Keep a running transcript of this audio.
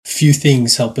Few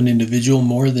things help an individual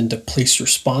more than to place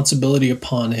responsibility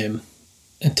upon him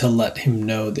and to let him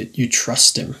know that you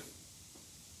trust him.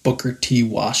 Booker T.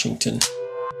 Washington.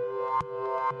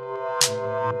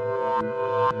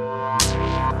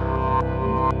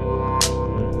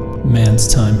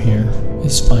 Man's time here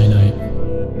is finite,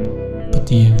 but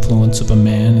the influence of a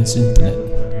man is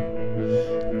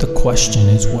infinite. The question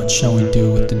is, what shall we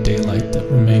do with the daylight that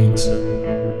remains?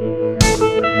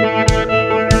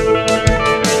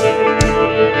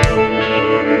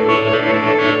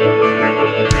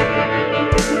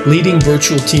 Leading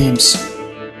virtual teams.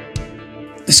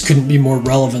 This couldn't be more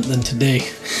relevant than today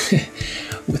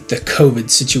with the COVID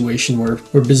situation where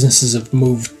businesses have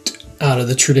moved out of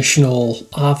the traditional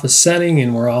office setting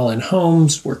and we're all in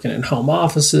homes, working in home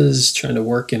offices, trying to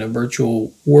work in a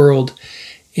virtual world.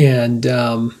 And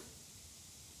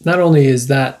not only is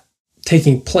that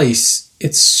taking place,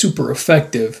 it's super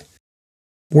effective.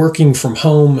 Working from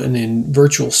home and in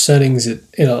virtual settings, it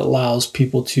allows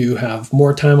people to have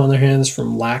more time on their hands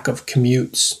from lack of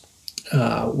commutes.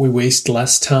 We waste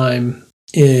less time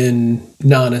in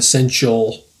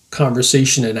non-essential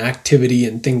conversation and activity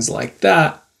and things like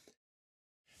that.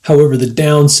 However, the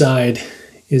downside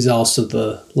is also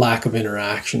the lack of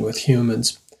interaction with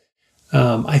humans.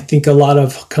 I think a lot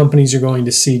of companies are going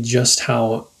to see just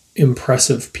how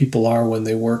impressive people are when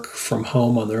they work from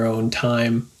home on their own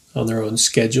time, on their own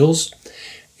schedules.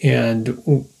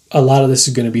 And a lot of this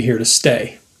is going to be here to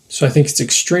stay. So I think it's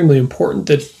extremely important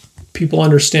that people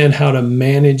understand how to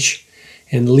manage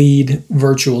and lead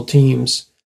virtual teams.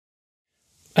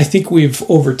 I think we've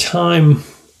over time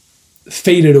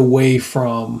faded away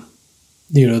from,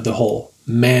 the whole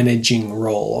managing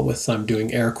role with, I'm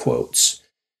doing air quotes.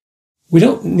 We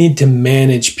don't need to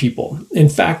manage people. In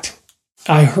fact,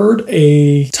 I heard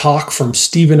a talk from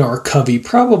Stephen R. Covey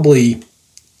probably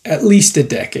at least a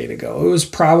decade ago. It was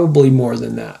probably more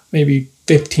than that, maybe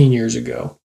 15 years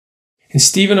ago. And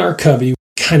Stephen R. Covey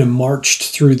kind of marched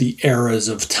through the eras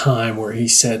of time where he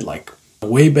said, like,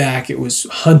 way back it was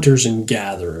hunters and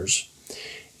gatherers.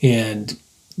 And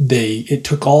it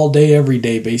took all day, every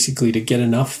day, basically, to get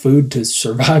enough food to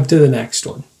survive to the next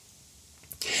one.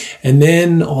 And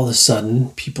then all of a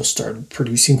sudden, people started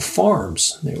producing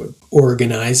farms. They would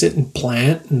organize it and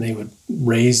plant, and they would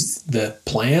raise the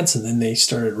plants, and then they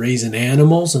started raising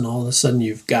animals, and all of a sudden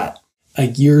you've got a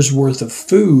year's worth of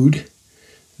food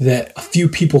that a few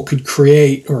people could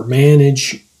create or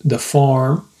manage the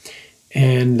farm,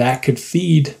 and that could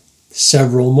feed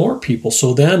several more people.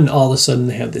 So then all of a sudden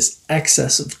they have this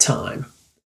excess of time.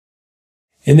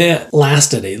 And that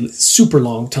lasted a super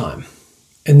long time.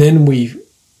 And then we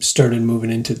started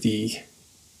moving into the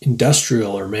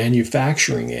industrial or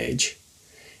manufacturing age.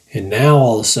 And now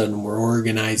all of a sudden we're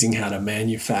organizing how to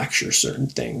manufacture certain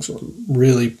things. We're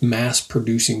really mass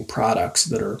producing products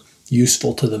that are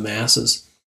useful to the masses.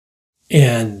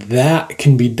 And that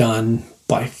can be done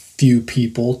by few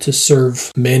people to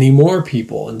serve many more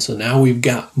people. And so now we've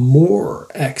got more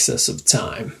excess of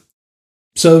time.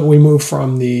 So we move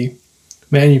from the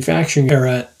manufacturing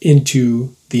era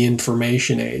into the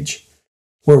information age,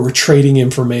 where we're trading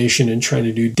information and trying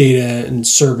to do data and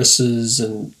services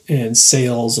and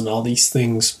sales and all these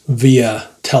things via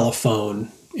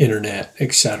telephone, internet,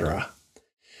 etc.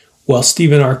 Well,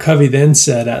 Stephen R. Covey then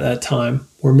said at that time,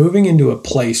 we're moving into a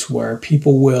place where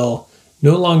people will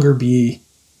no longer be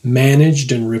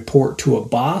managed and report to a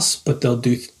boss, but they'll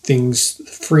do things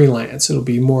freelance. It'll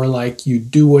be more like you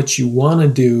do what you want to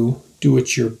do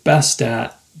what you're best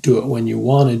at, do it when you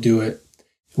want to do it.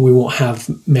 We won't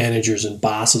have managers and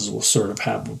bosses. We'll sort of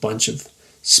have a bunch of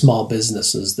small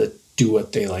businesses that do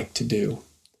what they like to do.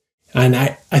 And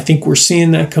I think we're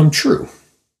seeing that come true.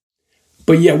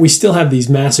 But yet we still have these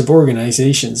massive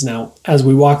organizations. Now, as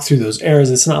we walk through those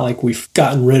eras, it's not like we've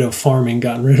gotten rid of farming,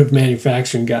 gotten rid of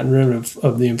manufacturing, gotten rid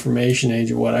of the information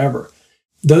age or whatever.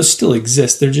 Those still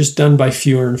exist. They're just done by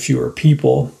fewer and fewer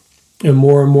people. And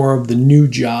more of the new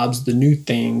jobs, the new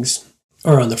things,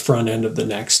 are on the front end of the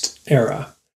next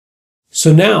era.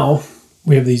 So now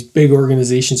we have these big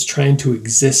organizations trying to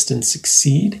exist and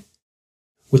succeed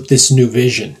with this new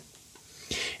vision.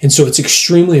 And so it's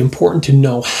extremely important to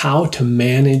know how to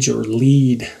manage or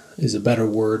lead, is a better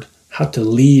word, how to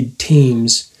lead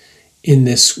teams in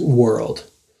this world.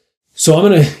 So I'm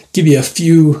going to give you a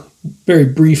few very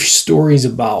brief stories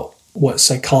about what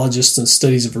psychologists and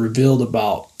studies have revealed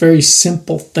about very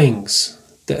simple things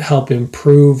that help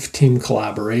improve team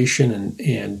collaboration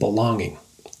and belonging.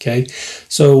 Okay,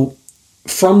 so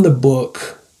from the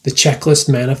book, The Checklist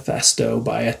Manifesto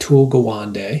by Atul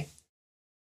Gawande,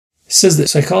 it says that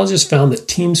psychologists found that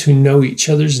teams who know each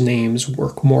other's names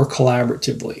work more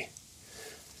collaboratively.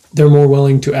 They're more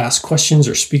willing to ask questions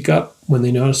or speak up when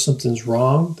they notice something's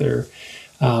wrong. They're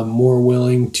more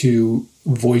willing to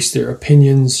voice their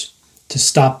opinions, to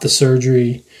stop the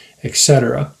surgery,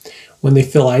 etc. When they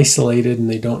feel isolated and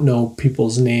they don't know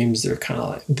people's names, they're kind of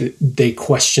like, they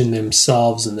question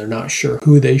themselves and they're not sure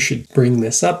who they should bring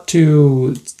this up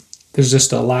to. There's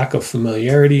just a lack of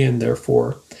familiarity, and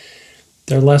therefore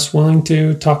they're less willing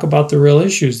to talk about the real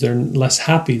issues. They're less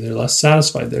happy. They're less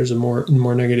satisfied. There's more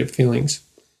negative feelings.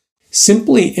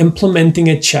 Simply implementing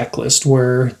a checklist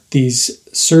where these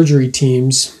surgery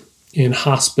teams in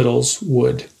hospitals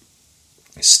would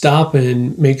stop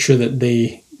and make sure that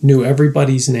they knew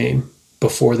everybody's name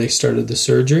before they started the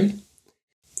surgery,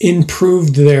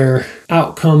 improved their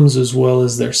outcomes as well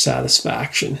as their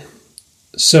satisfaction.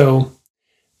 So,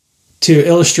 to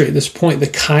illustrate this point, the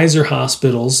Kaiser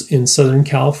hospitals in Southern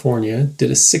California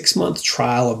did a 6-month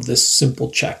trial of this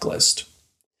simple checklist.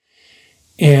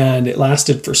 And it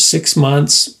lasted for 6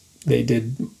 months. They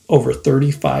did over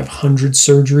 3,500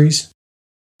 surgeries.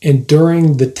 And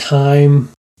during the time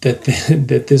that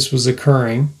this was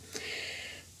occurring,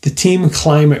 the team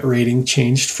climate rating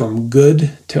changed from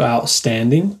good to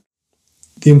outstanding.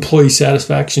 The employee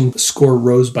satisfaction score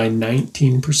rose by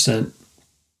 19%.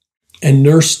 And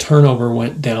nurse turnover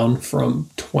went down from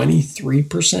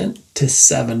 23% to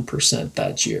 7%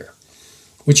 that year,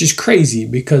 which is crazy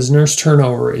because nurse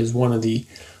turnover is one of the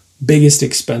biggest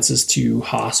expenses to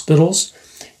hospitals.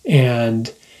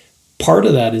 And part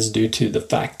of that is due to the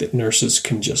fact that nurses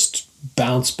can just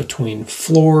bounce between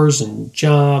floors and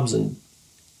jobs and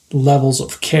levels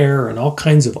of care and all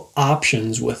kinds of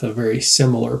options with a very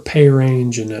similar pay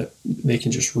range, and they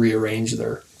can just rearrange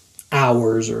their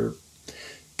hours or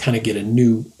kind of get a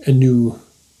new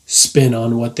spin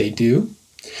on what they do.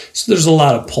 So there's a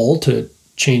lot of pull to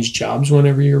change jobs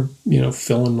whenever you're,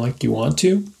 feeling like you want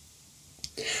to.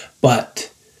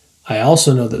 But I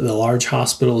also know that the large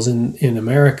hospitals in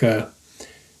America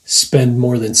spend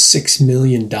more than $6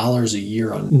 million a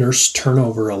year on nurse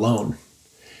turnover alone,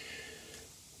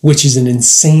 which is an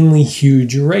insanely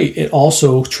huge rate. It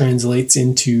also translates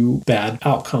into bad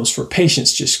outcomes for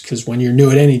patients, just because when you're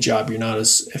new at any job, you're not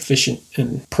as efficient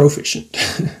and proficient.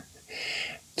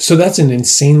 So that's an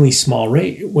insanely small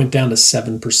rate. It went down to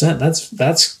 7%.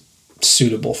 That's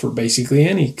suitable for basically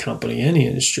any company, any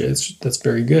industry. That's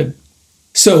very good.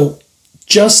 So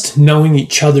just knowing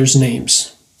each other's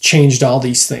names changed all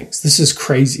these things. This is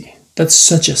crazy. That's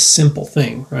such a simple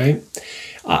thing, right?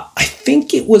 I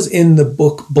think it was in the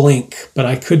book Blink, but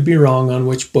I could be wrong on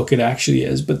which book it actually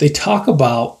is. But they talk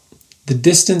about the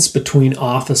distance between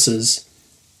offices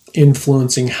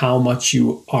influencing how much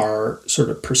you are sort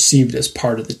of perceived as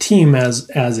part of the team as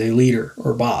a leader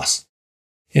or boss.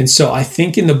 And so I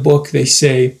think in the book they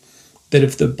say that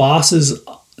if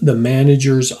the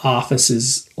manager's office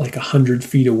is like 100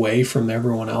 feet away from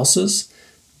everyone else's,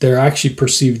 they're actually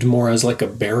perceived more as like a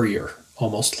barrier,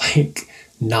 almost like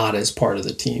not as part of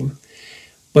the team.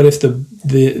 But if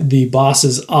the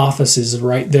boss's office is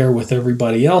right there with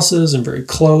everybody else's and very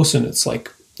close, and it's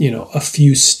like, a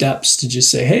few steps to just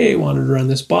say, hey, wanted to run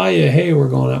this by you. Hey, we're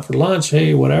going out for lunch.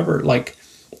 Hey, whatever. Like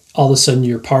all of a sudden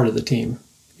you're part of the team.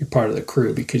 You're part of the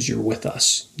crew because you're with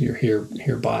us. You're here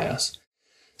by us.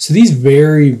 So these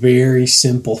very, very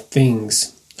simple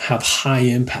things have high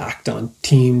impact on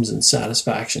teams and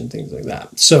satisfaction, things like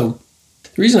that. So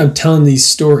the reason I'm telling these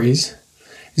stories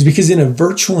is because in a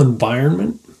virtual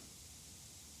environment,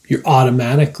 you're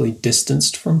automatically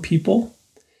distanced from people.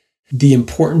 The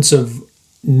importance of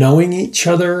knowing each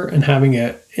other and having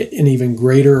an even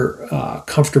greater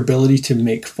comfortability to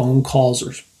make phone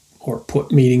calls or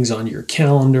put meetings on your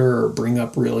calendar or bring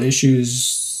up real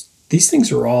issues, these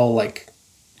things are all like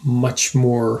much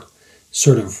more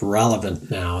sort of relevant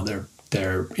now.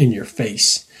 They're in your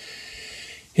face.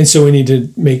 And so we need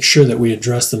to make sure that we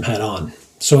address them head on.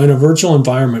 So in a virtual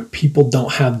environment, people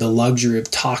don't have the luxury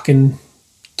of talking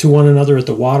to one another at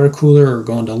the water cooler or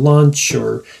going to lunch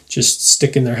or just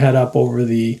sticking their head up over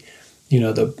the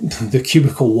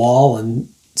cubicle wall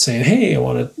and saying, hey, I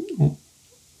want to,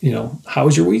 how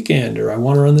was your weekend? Or I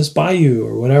want to run this by you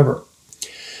or whatever.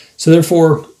 So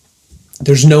therefore,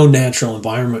 there's no natural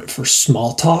environment for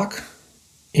small talk.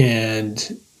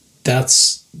 And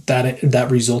that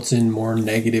results in more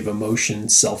negative emotion,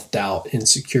 self-doubt,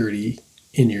 insecurity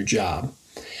in your job.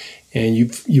 And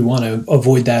you want to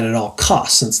avoid that at all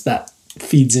costs, since that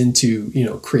feeds into,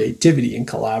 creativity and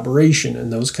collaboration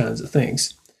and those kinds of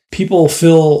things. People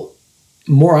feel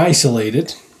more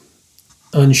isolated,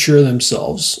 unsure of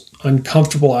themselves,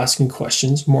 uncomfortable asking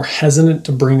questions, more hesitant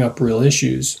to bring up real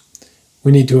issues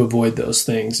We need to avoid those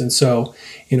things. And so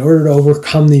in order to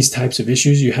overcome these types of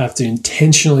issues, you have to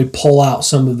intentionally pull out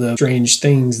some of the strange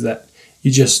things that you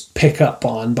just pick up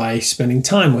on by spending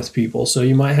time with people. So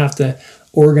you might have to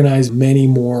organize many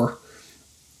more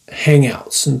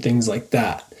hangouts and things like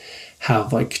that.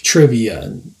 Have like trivia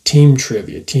and team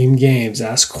games,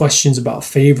 ask questions about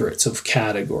favorites of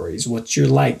categories, what's your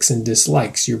likes and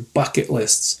dislikes, your bucket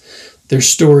lists, their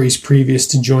stories previous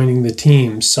to joining the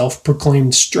team,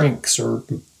 self-proclaimed strengths or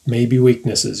maybe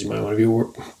weaknesses. You might want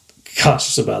to be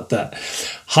cautious about that.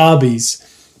 Hobbies,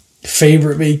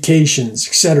 favorite vacations,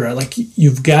 etc. Like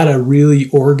you've got to really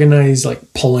organize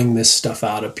like pulling this stuff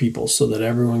out of people so that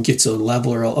everyone gets a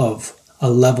level of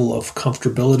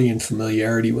comfortability and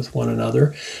familiarity with one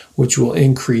another, which will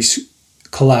increase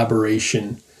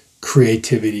collaboration,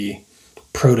 creativity,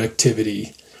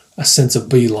 productivity, a sense of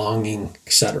belonging,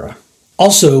 etc.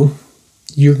 Also,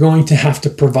 you're going to have to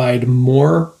provide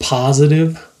more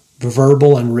positive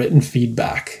verbal and written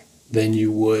feedback than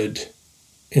you would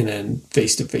in a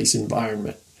face-to-face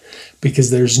environment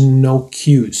because there's no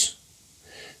cues.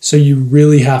 So you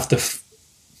really have to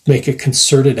make a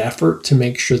concerted effort to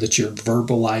make sure that you're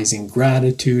verbalizing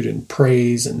gratitude and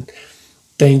praise and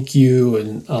thank you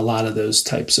and a lot of those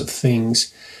types of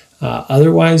things.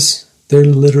 Otherwise, they're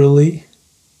literally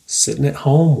sitting at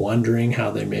home wondering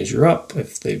how they measure up,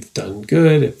 if they've done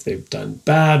good, if they've done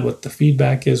bad, what the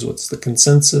feedback is, what's the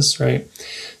consensus, right?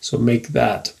 So make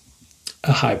that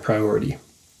a high priority.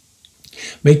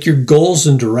 Make your goals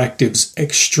and directives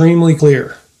extremely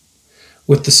clear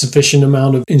with the sufficient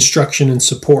amount of instruction and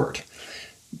support.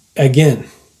 Again,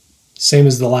 same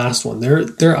as the last one.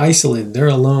 They're isolated. They're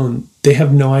alone. They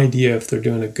have no idea if they're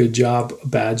doing a good job, a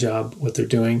bad job, what they're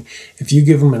doing. If you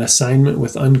give them an assignment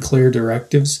with unclear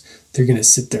directives, they're going to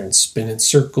sit there and spin in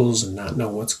circles and not know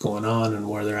what's going on and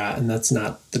where they're at. And that's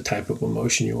not the type of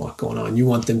emotion you want going on. You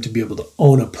want them to be able to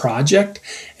own a project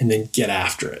and then get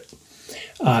after it.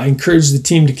 Encourage the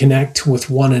team to connect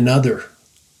with one another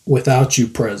without you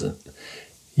present.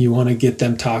 You want to get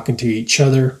them talking to each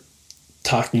other,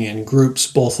 talking in groups,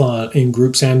 both in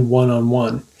groups and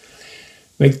one-on-one.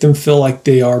 Make them feel like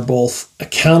they are both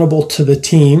accountable to the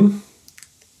team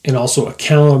and also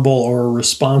accountable or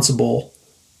responsible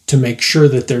to make sure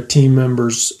that their team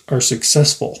members are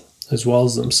successful as well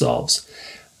as themselves.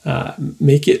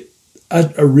 Make it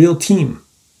a real team,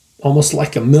 almost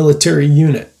like a military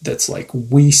unit that's like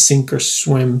we sink or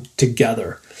swim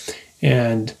together.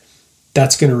 And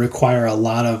that's going to require a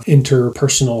lot of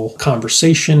interpersonal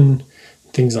conversation,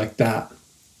 things like that.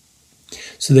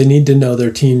 So they need to know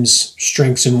their team's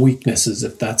strengths and weaknesses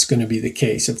if that's going to be the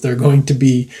case. If they're going to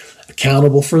be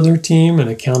accountable for their team and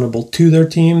accountable to their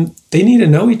team, they need to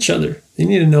know each other. They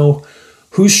need to know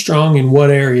who's strong in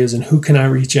what areas and who can I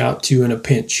reach out to in a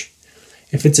pinch.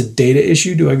 If it's a data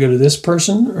issue, do I go to this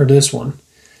person or this one?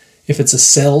 If it's a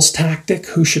sales tactic,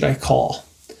 who should I call?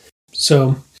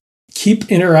 So keep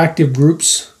interactive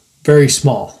groups very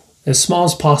small as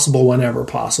possible whenever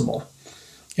possible.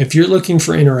 If you're looking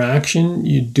for interaction,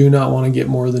 you do not want to get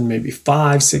more than maybe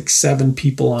 5, 6, 7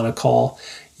 people on a call.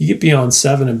 You get beyond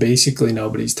 7 and basically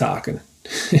nobody's talking.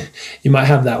 You might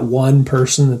have that one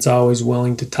person that's always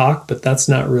willing to talk, but that's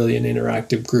not really an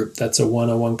interactive group. That's a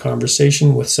one-on-one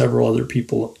conversation with several other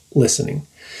people listening.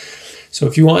 So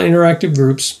if you want interactive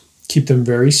groups, keep them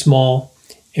very small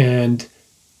and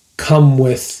come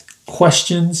with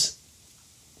questions.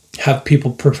 Have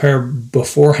people prepare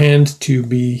beforehand to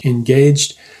be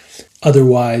engaged.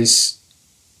 Otherwise,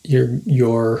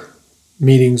 your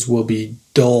meetings will be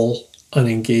dull,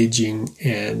 unengaging,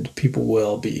 and people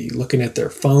will be looking at their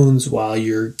phones while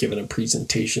you're giving a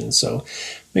presentation. So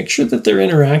make sure that they're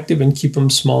interactive and keep them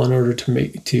small in order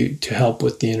to help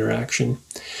with the interaction.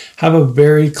 Have a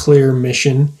very clear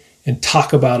mission and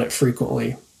talk about it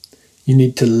frequently. You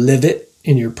need to live it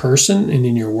in your person and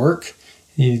in your work.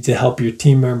 You need to help your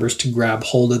team members to grab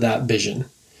hold of that vision.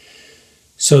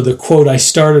 So the quote I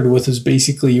started with is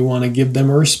basically you want to give them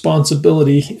a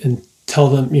responsibility and tell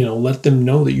them, let them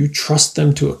know that you trust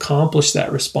them to accomplish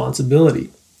that responsibility.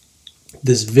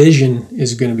 This vision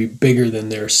is going to be bigger than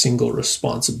their single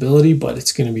responsibility, but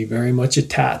it's going to be very much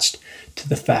attached to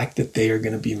the fact that they are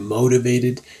going to be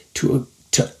motivated to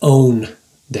own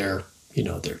their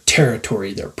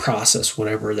territory, their process,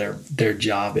 whatever their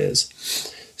job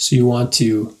is. So you want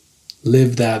to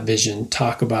live that vision,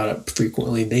 talk about it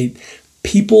frequently. They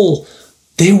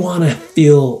want to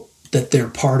feel that they're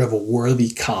part of a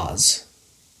worthy cause.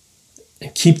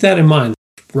 And keep that in mind.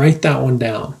 Write that one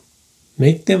down.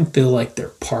 Make them feel like they're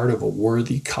part of a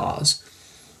worthy cause.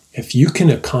 If you can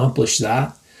accomplish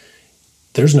that,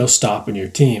 there's no stopping your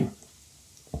team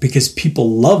because people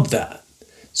love that.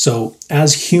 So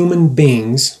as human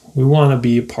beings, we want to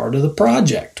be a part of the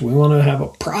project. We want to have a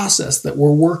process that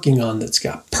we're working on that's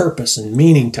got purpose and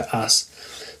meaning to us.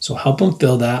 So help them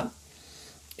feel that.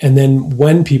 And then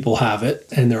when people have it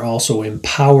and they're also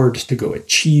empowered to go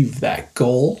achieve that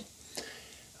goal,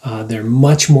 they're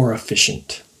much more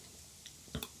efficient.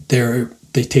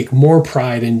 They take more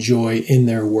pride and joy in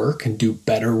their work and do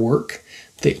better work.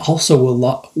 They also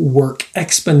will work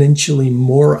exponentially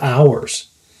more hours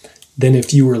than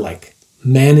if you were like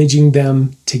managing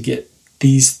them to get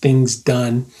these things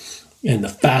done. And the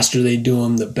faster they do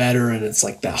them, the better. And it's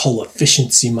like that whole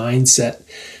efficiency mindset.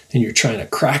 And you're trying to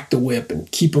crack the whip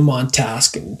and keep them on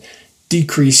task and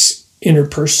decrease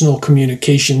interpersonal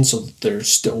communication so that they're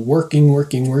still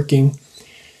working.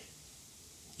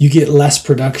 You get less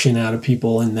production out of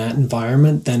people in that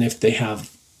environment than if they have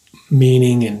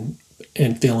meaning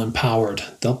and feel empowered.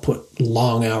 They'll put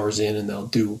long hours in and they'll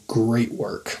do great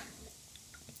work.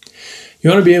 You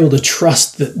want to be able to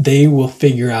trust that they will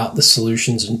figure out the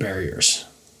solutions and barriers.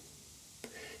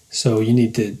 So you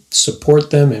need to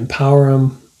support them, empower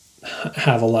them,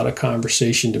 have a lot of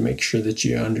conversation to make sure that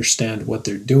you understand what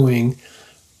they're doing,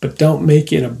 but don't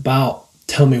make it about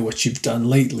tell me what you've done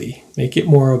lately. Make it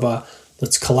more of a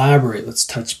let's collaborate, let's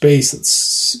touch base,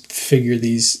 let's figure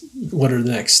what are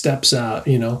the next steps out,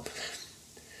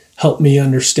 help me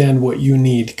understand what you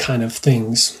need kind of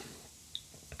things.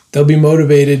 They'll be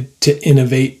motivated to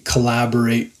innovate,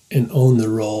 collaborate, and own the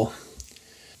role.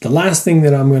 The last thing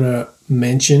that I'm going to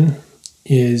mention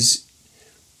is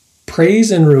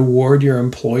praise and reward your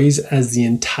employees as the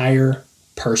entire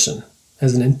person,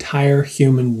 as an entire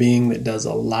human being that does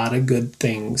a lot of good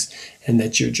things and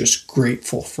that you're just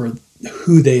grateful for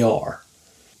who they are.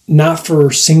 Not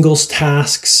for singles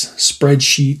tasks,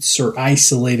 spreadsheets, or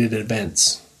isolated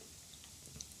events.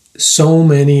 So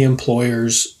many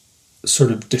employers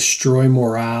sort of destroy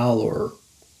morale or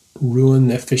ruin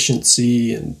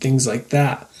efficiency and things like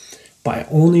that by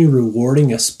only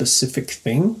rewarding a specific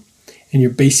thing. And you're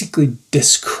basically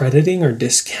discrediting or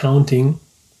discounting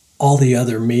all the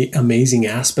other amazing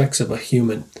aspects of a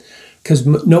human. Because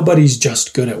nobody's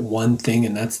just good at one thing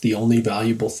and that's the only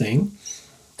valuable thing.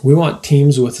 We want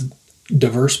teams with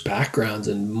diverse backgrounds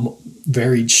and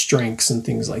varied strengths and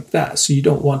things like that. So you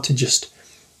don't want to just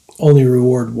only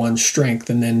reward one strength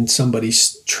and then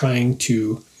somebody's trying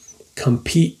to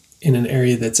compete in an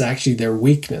area that's actually their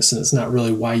weakness and it's not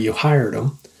really why you hired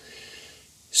them.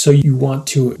 So you want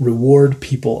to reward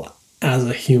people as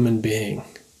a human being.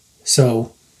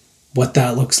 So what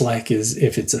that looks like is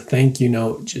if it's a thank you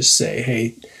note, just say,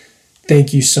 hey,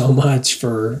 thank you so much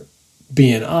for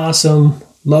being awesome.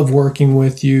 Love working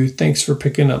with you. Thanks for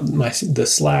picking up the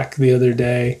slack the other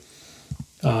day.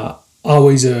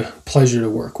 Always a pleasure to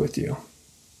work with you.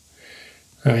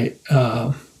 All right.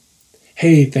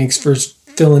 Hey, thanks for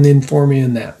filling in for me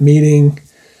in that meeting.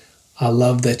 I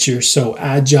love that you're so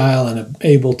agile and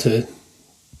able to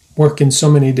work in so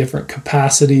many different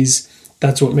capacities.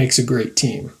 That's what makes a great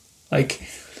team. Like,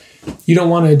 you don't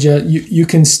want to you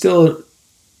can still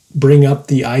bring up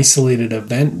the isolated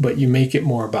event, but you make it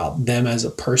more about them as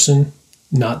a person,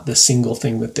 not the single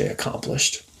thing that they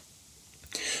accomplished.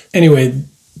 Anyway,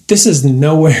 this is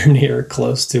nowhere near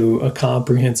close to a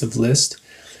comprehensive list,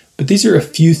 but these are a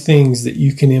few things that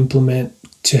you can implement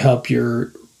to help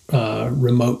your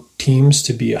remote teams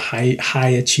to be a high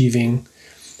achieving,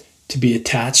 to be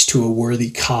attached to a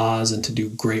worthy cause, and to do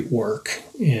great work.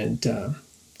 And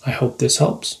I hope this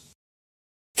helps.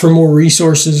 For more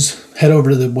resources, head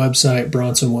over to the website,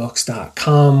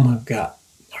 bronsonwilks.com. We've got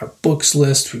our books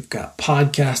list. We've got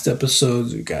podcast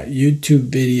episodes. We've got YouTube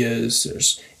videos.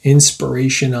 There's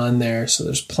inspiration on there. So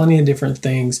there's plenty of different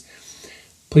things.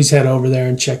 Please head over there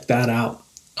and check that out.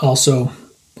 Also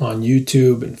on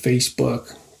YouTube and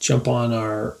Facebook, jump on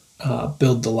our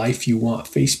Build the Life You Want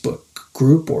Facebook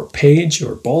group or page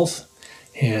or both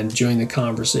and join the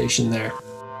conversation there.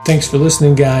 Thanks for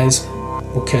listening, guys.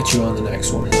 We'll catch you on the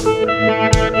next one.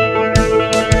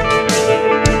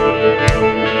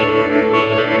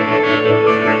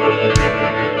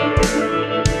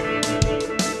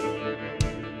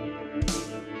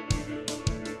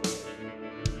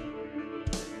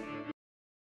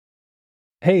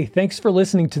 Hey, thanks for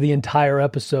listening to the entire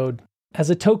episode. As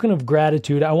a token of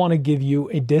gratitude, I want to give you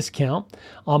a discount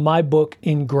on my book,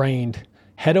 Ingrained.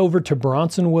 Head over to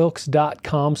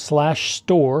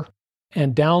bronsonwilks.com/store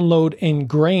and download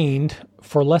Ingrained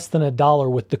for less than $1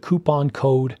 with the coupon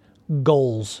code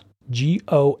GOALS,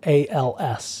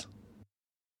 GOALS.